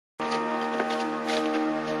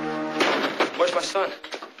where's my son?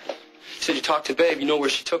 You said you talked to Babe. You know where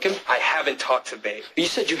she took him? I haven't talked to Babe. You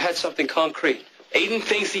said you had something concrete. Aiden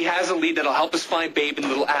thinks he has a lead that'll help us find Babe and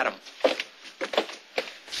little Adam.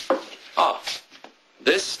 Oh,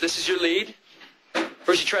 this is your lead?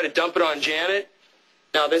 First you try to dump it on Janet.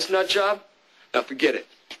 Now this nut job? Now forget it.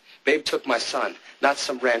 Babe took my son, not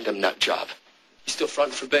some random nut job. You still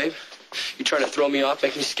fronting for Babe? You trying to throw me off,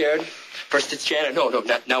 make me scared? First it's Janet. No,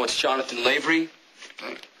 now it's Jonathan Lavery.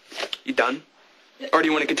 You done? Or do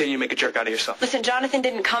you want to continue to make a jerk out of yourself? Listen, Jonathan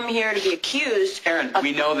didn't come here to be accused. Aaron,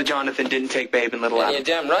 we know that Jonathan didn't take Babe and little Yeah, Adam. you're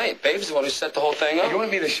damn right. Babe's the one who set the whole thing up. You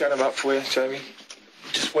want me to shut him up for you, Jamie?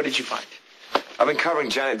 Just what did you find? I've been covering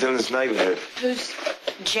Janet Dillon's neighborhood. Who's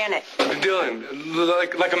Janet? Dillon,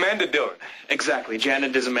 like Amanda Dillon. Exactly.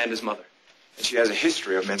 Janet is Amanda's mother. And she has a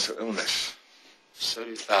history of mental illness. So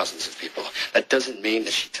do thousands of people. That doesn't mean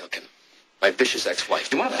that she took him. My vicious ex-wife.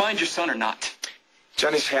 Do you want to find your son or not?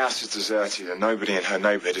 Janie's house is deserted and nobody in her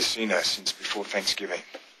neighborhood has seen her since before Thanksgiving.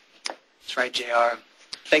 That's right, JR.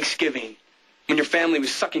 Thanksgiving, when your family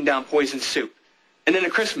was sucking down poison soup. And then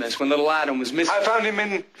at Christmas, when little Adam was missing. I found him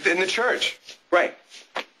in the church. Right.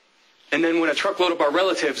 And then when a truckload of our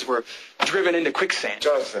relatives were driven into quicksand.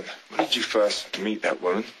 Jonathan, when did you first meet that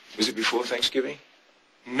woman? Was it before Thanksgiving?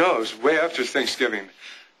 No, it was way after Thanksgiving.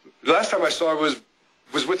 The last time I saw her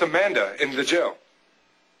was with Amanda in the jail.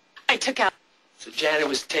 I took out. So Janet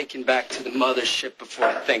was taken back to the mothership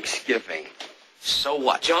before Thanksgiving. So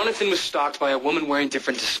what? Jonathan was stalked by a woman wearing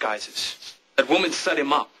different disguises. That woman set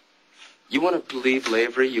him up. You want to believe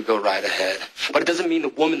Lavery, you go right ahead. But it doesn't mean the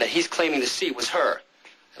woman that he's claiming to see was her.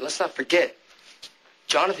 And let's not forget,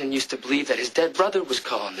 Jonathan used to believe that his dead brother was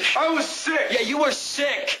calling the shots. I was sick. Yeah, you were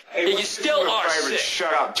sick. Hey, yeah, you still are sick.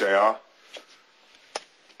 Shut up, JR. Well,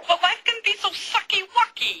 life can be so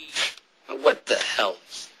sucky-wucky. What the hell?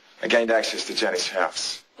 I gained access to Janie's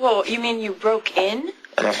house. Whoa, you mean you broke in?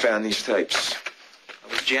 And I found these tapes.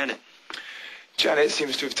 That was Janet. Janet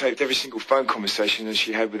seems to have taped every single phone conversation that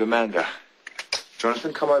she had with Amanda.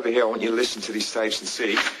 Jonathan, come over here. I want you to listen to these tapes and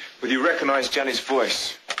see whether you recognize Janet's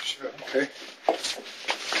voice. Sure, okay.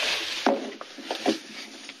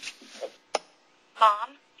 Mom,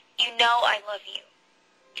 you know I love you.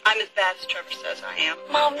 I'm as bad as Trevor says I am.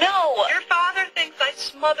 Mom, no! Your father thinks I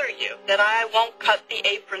smother you, that I won't cut the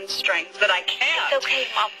apron strings, that I can't. It's okay,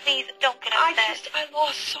 Mom. Please, don't get upset. I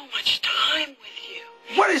lost so much time with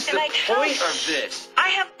you. What is And the I tell point you, of this? I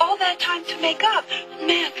have all that time to make up.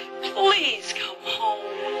 Man, please come home.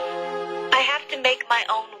 I have to make my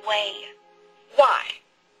own way. Why?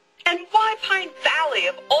 And why Pine Valley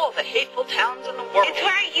of all the hateful towns in the world? It's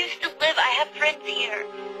where I used to live. I have friends here.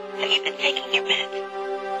 Have you been taking your meds?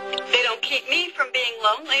 They don't keep me from being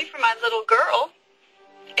lonely for my little girl.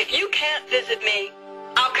 If you can't visit me,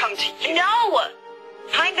 I'll come to you. No!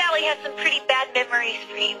 Pine Valley has some pretty bad memories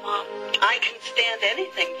for you, Mom. I can stand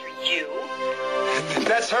anything for you.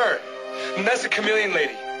 That's her. And that's the chameleon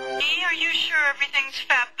lady. Dee, are you sure everything's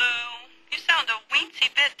faboo? You sound a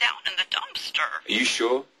weensy bit down in the dumpster. Are you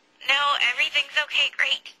sure? No, everything's okay,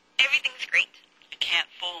 great. Everything's great. You can't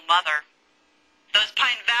fool Mother. Those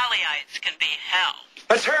Pine Valleyites can be hell.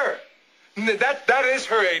 That's her. That is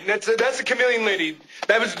her, Aiden. That's the chameleon lady.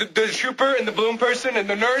 That was the trooper and the balloon person and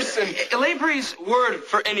the nurse and... Lavery's word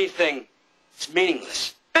for anything is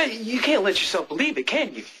meaningless. Hey, you can't let yourself believe it,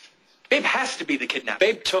 can you? Babe has to be the kidnapper.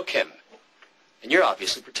 Babe took him, and you're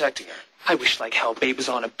obviously protecting her. I wish like hell Babe was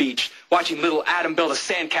on a beach watching little Adam build a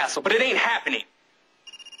sandcastle, but it ain't happening.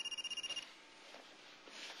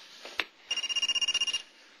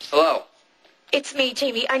 Hello? It's me,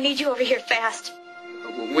 Jamie. I need you over here fast.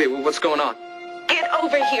 Wait, what's going on? Get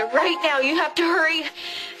over here right now. You have to hurry.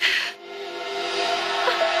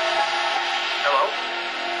 Hello?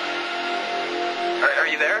 Are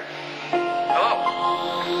you there? Hello?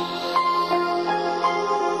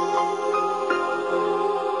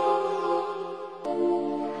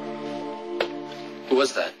 Who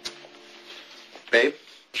was that? Babe?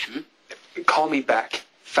 Call me back.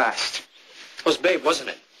 Fast. It was Babe, wasn't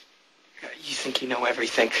it? You think you know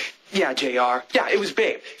everything. Yeah, JR. Yeah, it was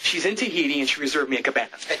Babe. She's in Tahiti and she reserved me a cabana.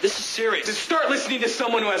 Hey, this is serious. Just start listening to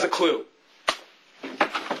someone who has a clue.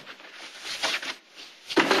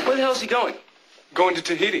 Where the hell is he going? Going to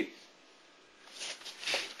Tahiti.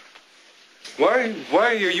 Why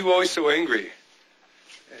are you always so angry?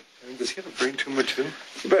 Does he have a brain tumor too?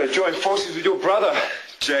 You better join forces with your brother,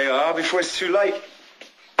 JR, before it's too late.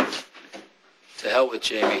 To hell with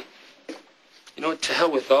Jamie. You know what? To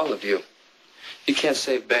hell with all of you. You can't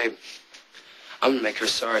save Babe. I'm gonna make her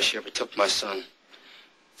sorry she ever took my son.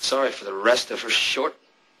 Sorry for the rest of her short,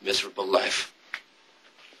 miserable life.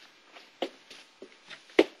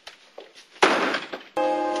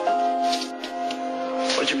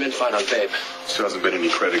 been fine on Babe. Still hasn't been any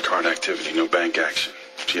credit card activity, no bank action.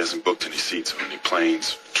 She hasn't booked any seats on any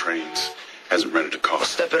planes, trains, hasn't rented a car.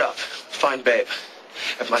 Step it up. Find Babe.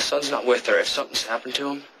 If my son's not with her, if something's happened to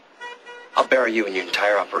him, I'll bury you and your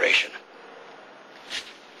entire operation.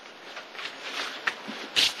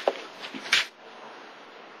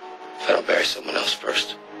 If I don't bury someone else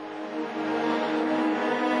first.